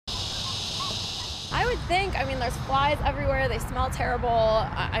I would think, I mean, there's flies everywhere. They smell terrible.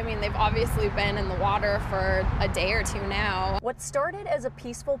 I mean, they've obviously been in the water for a day or two now. What started as a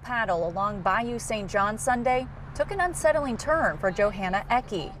peaceful paddle along Bayou St. Sunday took an unsettling turn for Johanna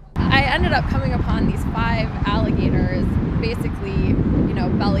Ecke. I ended up coming upon these 5 alligators, basically,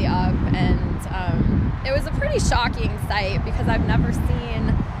 belly up, and it was a pretty shocking sight because I've never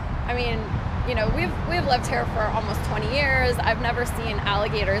seen, we've lived here for almost 20 years. I've never seen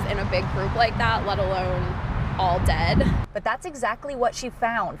alligators in a big group like that, let alone all dead. But that's exactly what she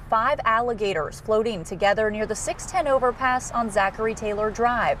found, 5 alligators floating together near the 610 overpass on Zachary Taylor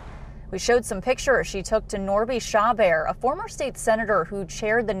Drive. We showed some pictures she took to Norby Chabert, a former state senator who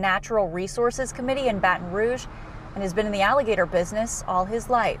chaired the Natural Resources Committee in Baton Rouge and has been in the alligator business all his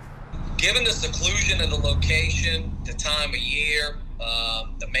life. Given the seclusion of the location, the time of year,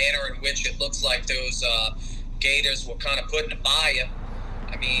 the manner in which it looks like those gators were kind of put in the bayou,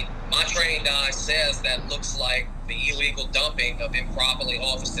 I mean, my trained eye says that looks like the illegal dumping of improperly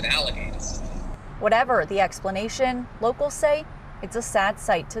harvested alligators. Whatever the explanation, locals say it's a sad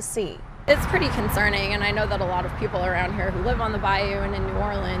sight to see. It's pretty concerning, and I know that a lot of people around here who live on the bayou and in New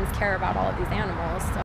Orleans care about all of these animals. So.